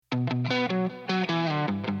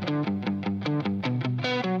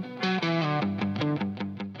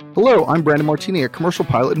Hello, I'm Brandon Martini, a commercial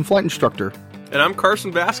pilot and flight instructor. And I'm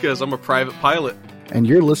Carson Vasquez. I'm a private pilot. And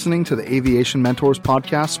you're listening to the Aviation Mentors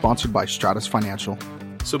podcast, sponsored by Stratus Financial.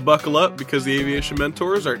 So buckle up, because the Aviation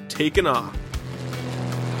Mentors are taking off.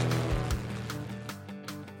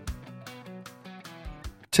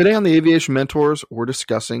 Today on the Aviation Mentors, we're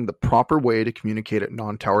discussing the proper way to communicate at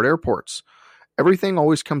non-towered airports. Everything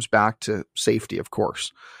always comes back to safety, of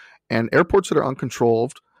course. And airports that are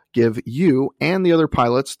uncontrolled give you and the other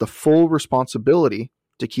pilots the full responsibility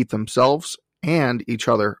to keep themselves and each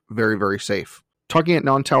other very, very safe. Talking at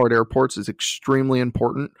non-towered airports is extremely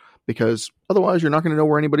important, because otherwise you're not going to know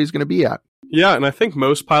where anybody's going to be at. Yeah, and I think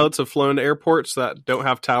most pilots have flown to airports that don't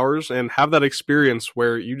have towers and have that experience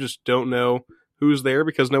where you just don't know who's there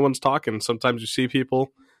because no one's talking. Sometimes you see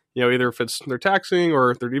people, either if they're taxiing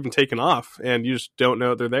or they're even taking off, and you just don't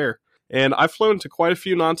know they're there. And I've flown to quite a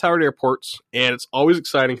few non-towered airports, and it's always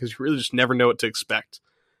exciting because you really just never know what to expect.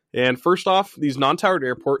 And first off, these non-towered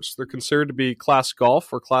airports, they're considered to be Class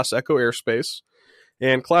Golf or Class Echo airspace.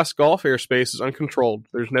 And Class Golf airspace is uncontrolled.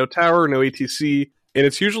 There's no tower, no ATC, and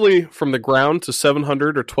it's usually from the ground to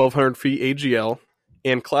 700 or 1,200 feet AGL.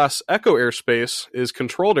 And Class Echo airspace is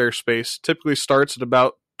controlled airspace, typically starts at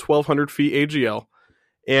about 1,200 feet AGL.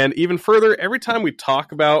 And even further, every time we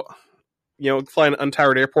talk about, flying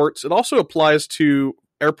untowered airports, it also applies to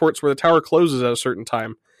airports where the tower closes at a certain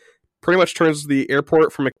time. Pretty much turns the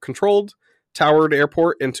airport from a controlled, towered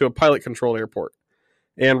airport into a pilot-controlled airport.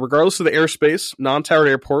 And regardless of the airspace, non-towered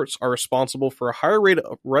airports are responsible for a higher rate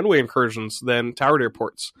of runway incursions than towered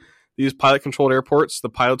airports. These pilot-controlled airports, the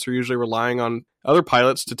pilots are usually relying on other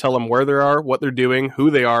pilots to tell them where they are, what they're doing, who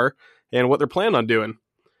they are, and what they're planning on doing.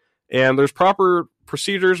 And there's proper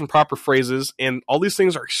procedures and proper phrases, and all these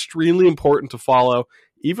things are extremely important to follow,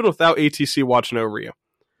 even without ATC watching over you.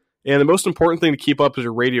 And the most important thing to keep up is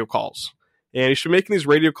your radio calls. And you should be making these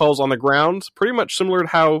radio calls on the ground, pretty much similar to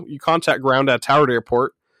how you contact ground at a towered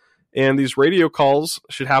airport. And these radio calls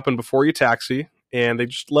should happen before you taxi, and they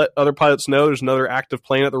just let other pilots know there's another active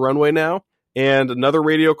plane at the runway now. And another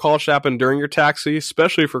radio call should happen during your taxi,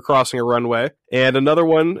 especially if you're crossing a runway. And another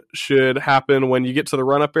one should happen when you get to the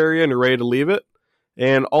run-up area and you're ready to leave it.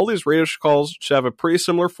 And all these radio calls should have a pretty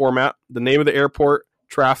similar format: the name of the airport,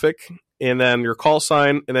 traffic, and then your call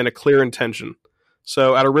sign, and then a clear intention.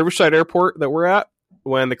 So at a Riverside airport that we're at,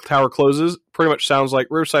 when the tower closes, pretty much sounds like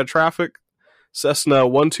Riverside traffic, Cessna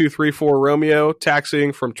 1234 Romeo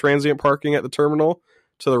taxiing from transient parking at the terminal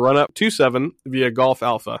to the run-up 27 via Golf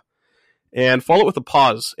Alpha. And follow it with a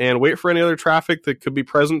pause and wait for any other traffic that could be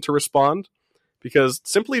present to respond, because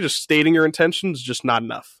simply just stating your intention is just not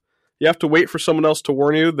enough. You have to wait for someone else to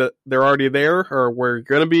warn you that they're already there, or where you're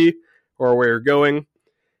going to be, or where you're going,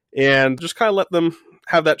 and just kind of let them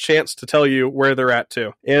have that chance to tell you where they're at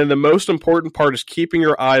too. And the most important part is keeping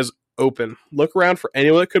your eyes open. Look around for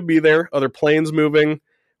anyone that could be there, other planes moving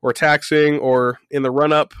or taxiing or in the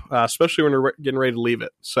run-up, especially when you're getting ready to leave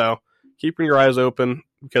it. So keeping your eyes open,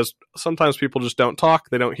 because sometimes people just don't talk,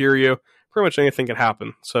 they don't hear you. Pretty much anything can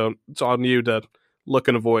happen. So it's on you to look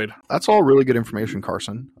and avoid. That's all really good information,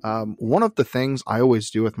 Carson. One of the things I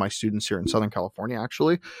always do with my students here in Southern California,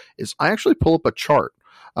 actually, is I actually pull up a chart.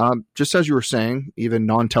 Just as you were saying, even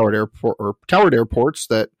non-towered airport or towered airports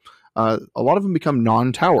that a lot of them become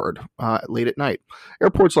non-towered late at night.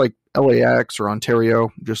 Airports like LAX or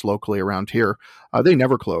Ontario, just locally around here, they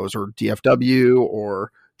never close, or DFW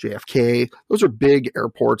or JFK. Those are big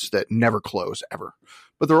airports that never close ever.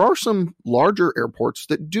 But there are some larger airports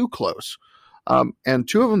that do close. And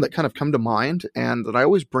two of them that kind of come to mind and that I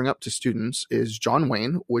always bring up to students is John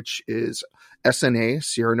Wayne, which is SNA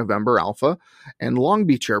Sierra November Alpha, and Long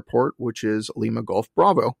Beach Airport, which is Lima Golf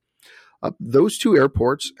Bravo. Those two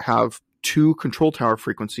airports have two control tower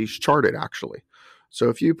frequencies charted, actually. So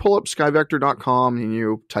if you pull up skyvector.com and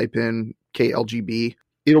you type in KLGB,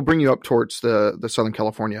 it'll bring you up towards the Southern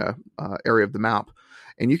California area of the map.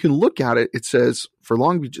 And you can look at it. It says, for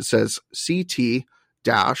Long Beach, it says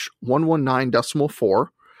CT-119.4,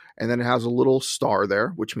 and then it has a little star there,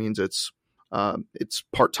 which means it's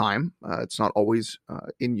part-time. It's not always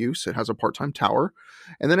in use. It has a part-time tower.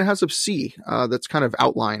 And then it has a C that's kind of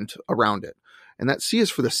outlined around it. And that C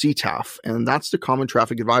is for the CTAF, and that's the Common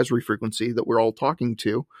Traffic Advisory Frequency that we're all talking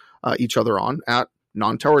to each other on at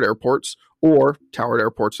non-towered airports or towered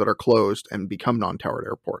airports that are closed and become non-towered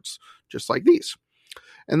airports, just like these.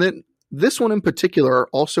 And then this one in particular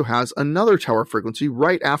also has another tower frequency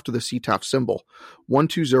right after the CTAF symbol,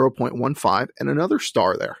 120.15, and another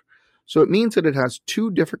star there. So it means that it has two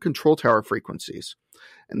different control tower frequencies.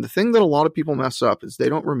 And the thing that a lot of people mess up is they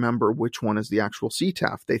don't remember which one is the actual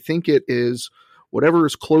CTAF. They think it is whatever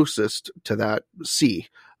is closest to that C.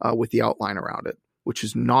 with the outline around it, which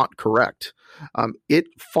is not correct. It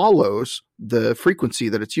follows the frequency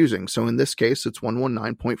that it's using. So in this case, it's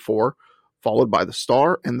 119.4 followed by the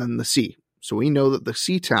star and then the C. So we know that the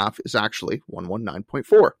CTAF is actually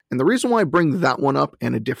 119.4. And the reason why I bring that one up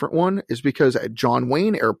and a different one is because at John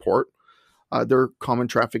Wayne Airport, their common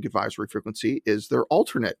traffic advisory frequency is their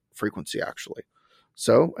alternate frequency, actually.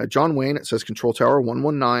 So at John Wayne, it says control tower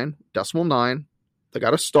 119.9. They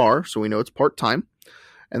got a star, so we know it's part-time.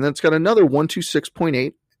 And then it's got another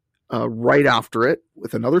 126.8 right after it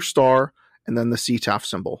with another star and then the CTAF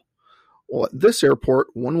symbol. Well, at this airport,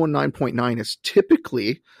 119.9 is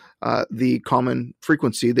typically the common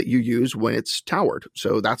frequency that you use when it's towered.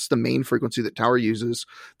 So that's the main frequency that tower uses.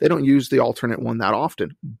 They don't use the alternate one that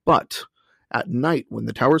often. But at night, when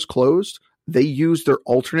the tower's closed, they use their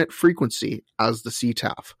alternate frequency as the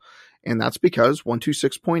CTAF. And that's because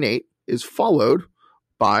 126.8 is followed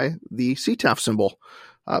by the CTAF symbol.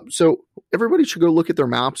 So everybody should go look at their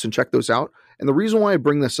maps and check those out. And the reason why I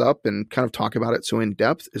bring this up and kind of talk about it so in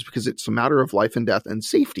depth is because it's a matter of life and death and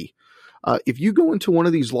safety. If you go into one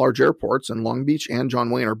of these large airports, and Long Beach and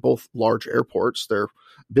John Wayne are both large airports, they're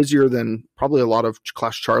busier than probably a lot of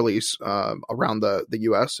Class Charlies around the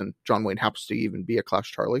U.S., and John Wayne happens to even be a Class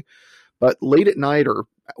Charlie. But late at night or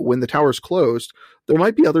when the tower's closed, there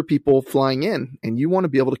might be other people flying in, and you want to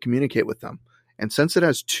be able to communicate with them. And since it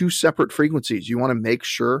has two separate frequencies, you want to make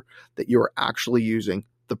sure that you are actually using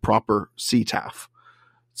the proper CTAF.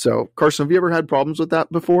 So, Carson, have you ever had problems with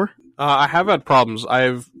that before? I have had problems.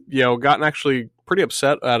 I've gotten actually pretty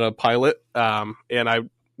upset at a pilot, and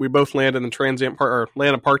we both landed in the transient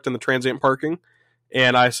parked in the transient parking,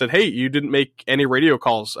 and I said, "Hey, you didn't make any radio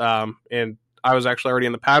calls," and I was actually already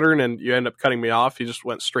in the pattern, and you end up cutting me off. He just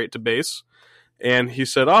went straight to base. And he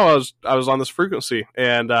said, "Oh, I was on this frequency,"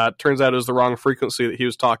 and turns out it was the wrong frequency that he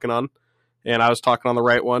was talking on, and I was talking on the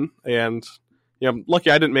right one. And lucky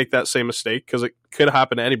I didn't make that same mistake because it could have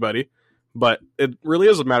happened to anybody. But it really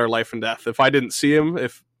is a matter of life and death. If I didn't see him,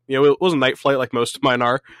 if it was a night flight like most of mine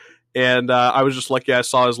are, and I was just lucky I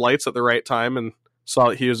saw his lights at the right time and saw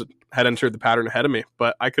that he had entered the pattern ahead of me.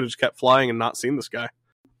 But I could have just kept flying and not seen this guy.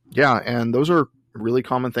 Yeah, and those are really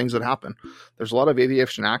common things that happen. There's a lot of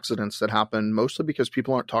aviation accidents that happen mostly because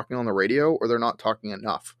people aren't talking on the radio or they're not talking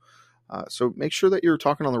enough. So make sure that you're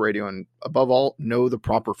talking on the radio, and above all, know the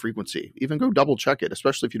proper frequency. Even go double check it,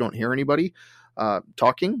 especially if you don't hear anybody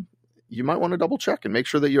talking. You might want to double check and make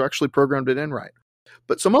sure that you actually programmed it in right.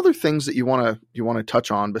 But some other things that you want to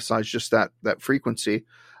touch on besides just that frequency,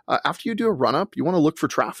 after you do a run up, you want to look for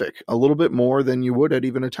traffic a little bit more than you would at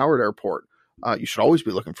even a towered airport. You should always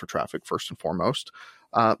be looking for traffic first and foremost,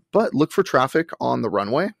 but look for traffic on the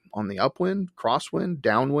runway, on the upwind, crosswind,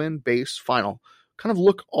 downwind, base, final. Kind of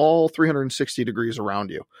look all 360 degrees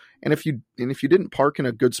around you. And if you didn't park in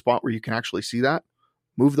a good spot where you can actually see that,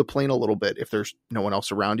 move the plane a little bit if there's no one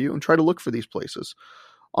else around you and try to look for these places.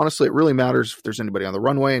 Honestly, it really matters if there's anybody on the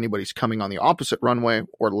runway, anybody's coming on the opposite runway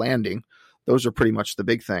or landing. Those are pretty much the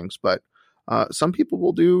big things, but some people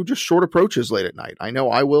will do just short approaches late at night. I know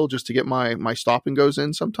I will, just to get my stop and goes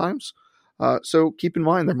in sometimes. So keep in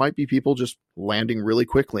mind, there might be people just landing really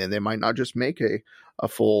quickly, and they might not just make a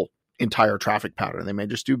full entire traffic pattern. They may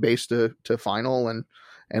just do base to final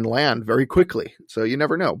and land very quickly. So you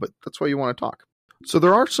never know, but that's why you want to talk. So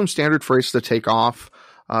there are some standard phrases to take off.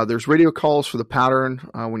 There's radio calls for the pattern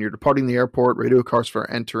when you're departing the airport, radio calls for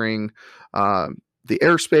entering the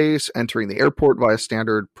airspace, entering the airport via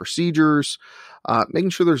standard procedures,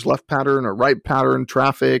 making sure there's left pattern or right pattern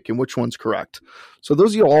traffic and which one's correct. So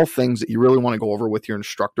those are all things that you really want to go over with your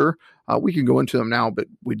instructor. We can go into them now, but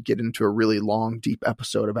we'd get into a really long, deep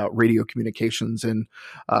episode about radio communications and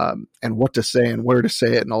what to say and where to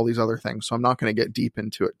say it and all these other things. So I'm not going to get deep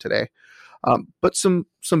into it today. But some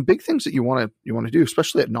big things that you want to do,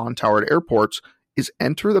 especially at non-towered airports, is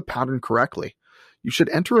enter the pattern correctly. You should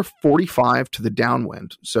enter a 45 to the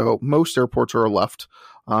downwind. So most airports are a left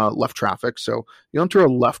traffic. So you enter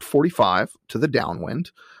a left 45 to the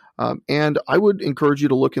downwind. And I would encourage you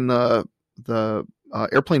to look in the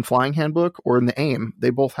airplane flying handbook or in the AIM.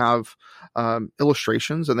 They both have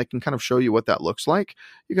illustrations, and they can kind of show you what that looks like.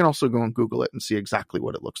 You can also go and Google it and see exactly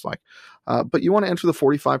what it looks like. But you want to enter the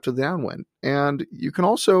 45 to the downwind. And you can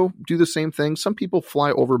also do the same thing. Some people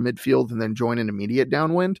fly over midfield and then join an immediate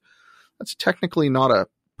downwind. That's technically not a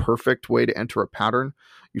perfect way to enter a pattern.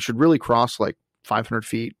 You should really cross like 500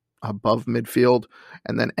 feet above midfield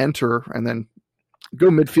and then enter, and then go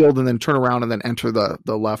midfield and then turn around and then enter the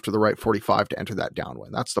left or the right 45 to enter that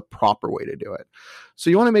downwind. That's the proper way to do it.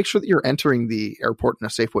 So you want to make sure that you're entering the airport in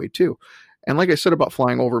a safe way too. And like I said about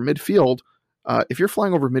flying over midfield, if you're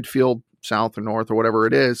flying over midfield south or north or whatever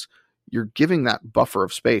it is, you're giving that buffer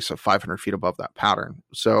of space of 500 feet above that pattern.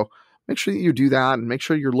 So make sure that you do that, and make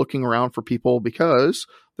sure you're looking around for people, because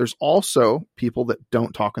there's also people that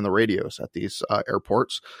don't talk on the radios at these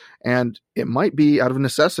airports. And it might be out of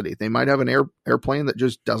necessity. They might have an airplane that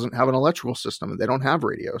just doesn't have an electrical system and they don't have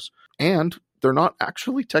radios. And they're not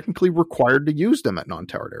actually technically required to use them at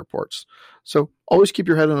non-towered airports. So always keep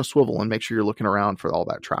your head on a swivel and make sure you're looking around for all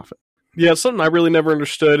that traffic. Yeah, something I really never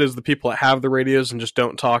understood is the people that have the radios and just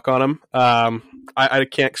don't talk on them. I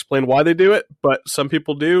can't explain why they do it, but some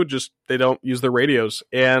people do. Just they don't use their radios,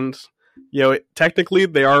 and technically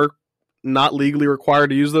they are not legally required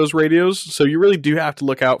to use those radios. So you really do have to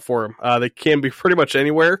look out for them. They can be pretty much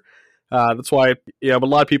anywhere. That's why a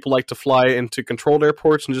lot of people like to fly into controlled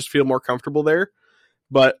airports and just feel more comfortable there.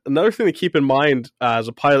 But another thing to keep in mind as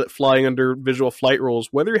a pilot flying under visual flight rules,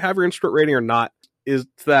 whether you have your instrument rating or not, is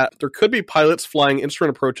that there could be pilots flying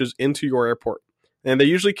instrument approaches into your airport. And they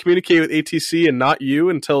usually communicate with ATC and not you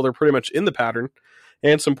until they're pretty much in the pattern.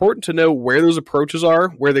 And it's important to know where those approaches are,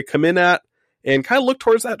 where they come in at, and kind of look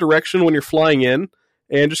towards that direction when you're flying in,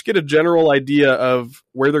 and just get a general idea of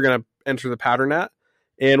where they're going to enter the pattern at.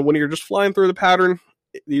 And when you're just flying through the pattern,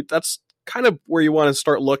 that's kind of where you want to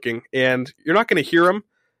start looking. And you're not going to hear them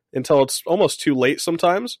until it's almost too late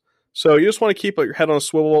sometimes. So you just want to keep your head on a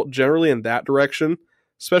swivel generally in that direction,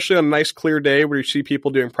 especially on a nice clear day where you see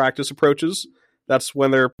people doing practice approaches. That's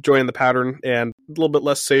when they're joining the pattern and a little bit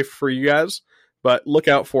less safe for you guys. But look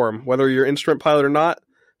out for them. Whether you're an instrument pilot or not,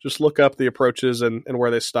 just look up the approaches and where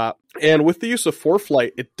they stop. And with the use of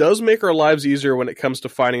ForeFlight, it does make our lives easier when it comes to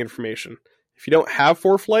finding information. If you don't have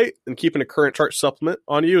ForeFlight, then keeping a current chart supplement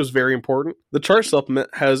on you is very important. The chart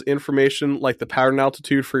supplement has information like the pattern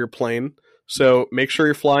altitude for your plane. So make sure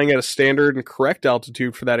you're flying at a standard and correct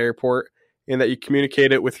altitude for that airport, and that you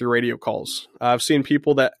communicate it with your radio calls. I've seen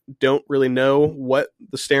people that don't really know what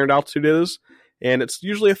the standard altitude is, and it's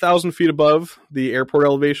usually 1,000 feet above the airport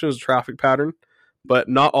elevation as a traffic pattern, but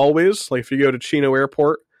not always. Like if you go to Chino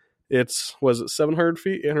Airport, it's, was it 700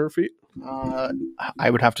 feet, 800 feet? I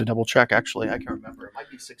would have to double check, actually. I can't remember. It might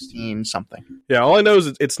be 16 something. Yeah, all I know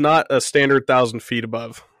is it's not a standard 1,000 feet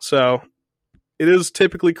above. So it is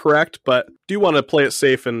typically correct, but do want to play it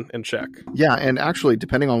safe and check. Yeah, and actually,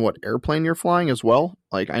 depending on what airplane you're flying as well,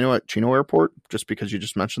 like I know at Chino Airport, just because you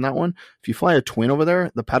just mentioned that one, if you fly a twin over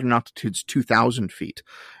there, the pattern altitude's 2,000 feet.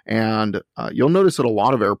 And you'll notice at a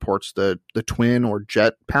lot of airports, the twin or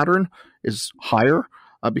jet pattern is higher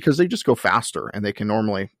because they just go faster, and they can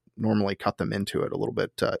normally cut them into it a little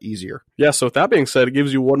bit easier. Yeah, so with that being said, it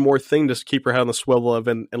gives you one more thing to keep your head on the swivel of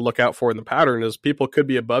and look out for in the pattern is people could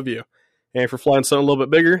be above you. And if you're flying something a little bit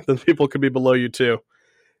bigger, then people could be below you too.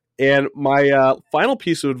 And my final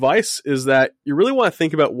piece of advice is that you really want to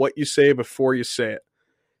think about what you say before you say it.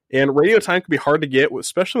 And radio time can be hard to get,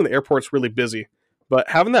 especially when the airport's really busy. But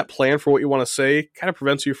having that plan for what you want to say kind of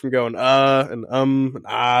prevents you from going and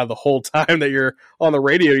the whole time that you're on the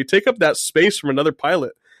radio. You take up that space from another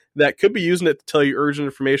pilot that could be using it to tell you urgent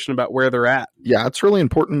information about where they're at. Yeah, it's really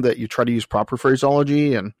important that you try to use proper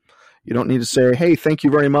phraseology, and you don't need to say, hey, thank you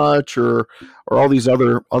very much, or all these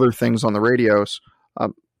other things on the radios.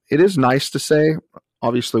 It is nice to say.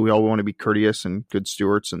 Obviously, we all want to be courteous and good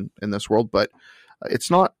stewards in this world, but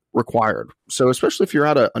it's not required. So especially if you're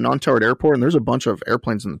at a non-towered airport and there's a bunch of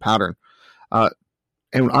airplanes in the pattern,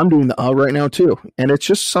 and I'm doing the right now too, and it's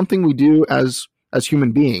just something we do as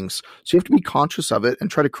human beings. So you have to be conscious of it and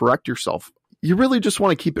try to correct yourself. You really just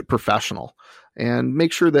want to keep it professional and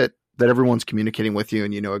make sure that everyone's communicating with you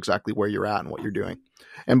and you know exactly where you're at and what you're doing.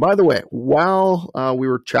 And by the way, while we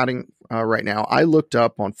were chatting right now, I looked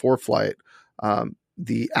up on ForeFlight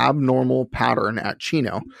the abnormal pattern at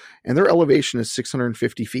Chino, and their elevation is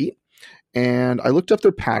 650 feet. And I looked up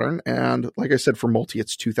their pattern, and like I said, for multi,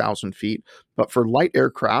 it's 2,000 feet. But for light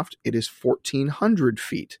aircraft, it is 1,400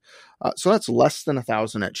 feet. So that's less than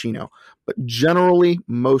 1,000 at Chino. But generally,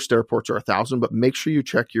 most airports are 1,000. But make sure you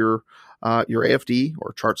check your AFD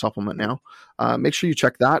or chart supplement now. Make sure you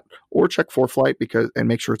check that, or check ForeFlight and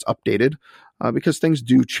make sure it's updated because things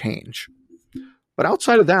do change. But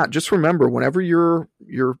outside of that, just remember, whenever you're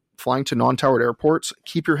flying to non-towered airports,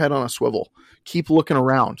 keep your head on a swivel. Keep looking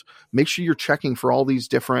around. Make sure you're checking for all these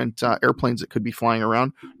different airplanes that could be flying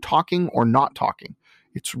around, talking or not talking.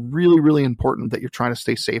 It's really, really important that you're trying to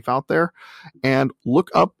stay safe out there. And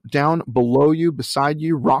look up, down, below you, beside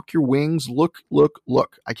you, rock your wings,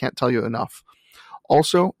 look. I can't tell you enough.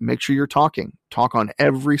 Also, make sure you're talking. Talk on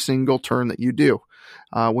every single turn that you do.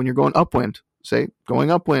 When you're going upwind, say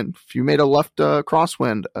going upwind. If you made a left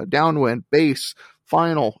crosswind, a downwind, base,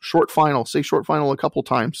 final, short final, say short final a couple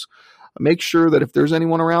times. Make sure that if there's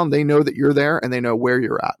anyone around, they know that you're there and they know where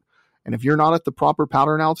you're at. And if you're not at the proper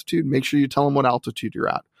pattern altitude, make sure you tell them what altitude you're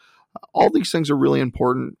at. All these things are really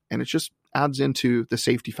important, and it just adds into the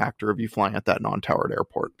safety factor of you flying at that non-towered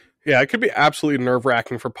airport. Yeah, it could be absolutely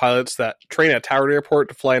nerve-wracking for pilots that train at towered airport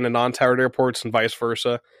to fly into non-towered airports and vice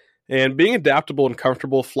versa. And being adaptable and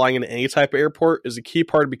comfortable flying in any type of airport is a key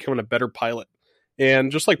part of becoming a better pilot.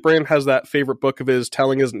 And just like Brandon has that favorite book of his,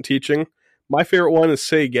 Telling Isn't Teaching, my favorite one is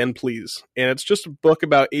Say Again, Please. And it's just a book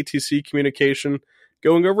about ATC communication,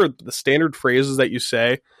 going over the standard phrases that you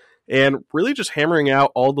say, and really just hammering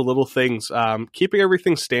out all the little things. Keeping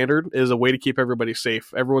everything standard is a way to keep everybody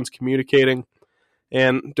safe. Everyone's communicating,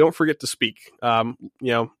 and don't forget to speak.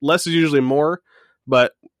 Less is usually more,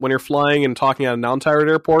 but when you're flying and talking at a non-towered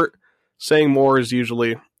airport, saying more is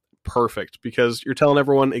usually perfect because you're telling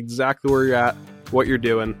everyone exactly where you're at, what you're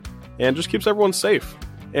doing, and just keeps everyone safe.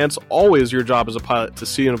 And it's always your job as a pilot to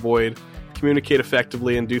see and avoid, communicate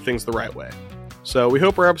effectively, and do things the right way. So we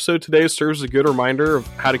hope our episode today serves as a good reminder of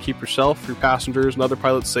how to keep yourself, your passengers, and other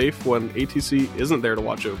pilots safe when ATC isn't there to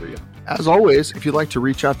watch over you. As always, if you'd like to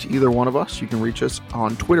reach out to either one of us, you can reach us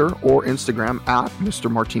on Twitter or Instagram at Mr.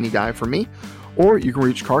 Martini Guy for me, or you can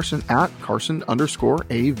reach Carson at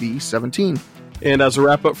Carson_AV17. And as a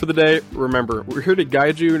wrap up for the day, remember, we're here to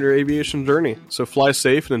guide you in your aviation journey. So fly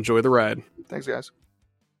safe and enjoy the ride. Thanks, guys.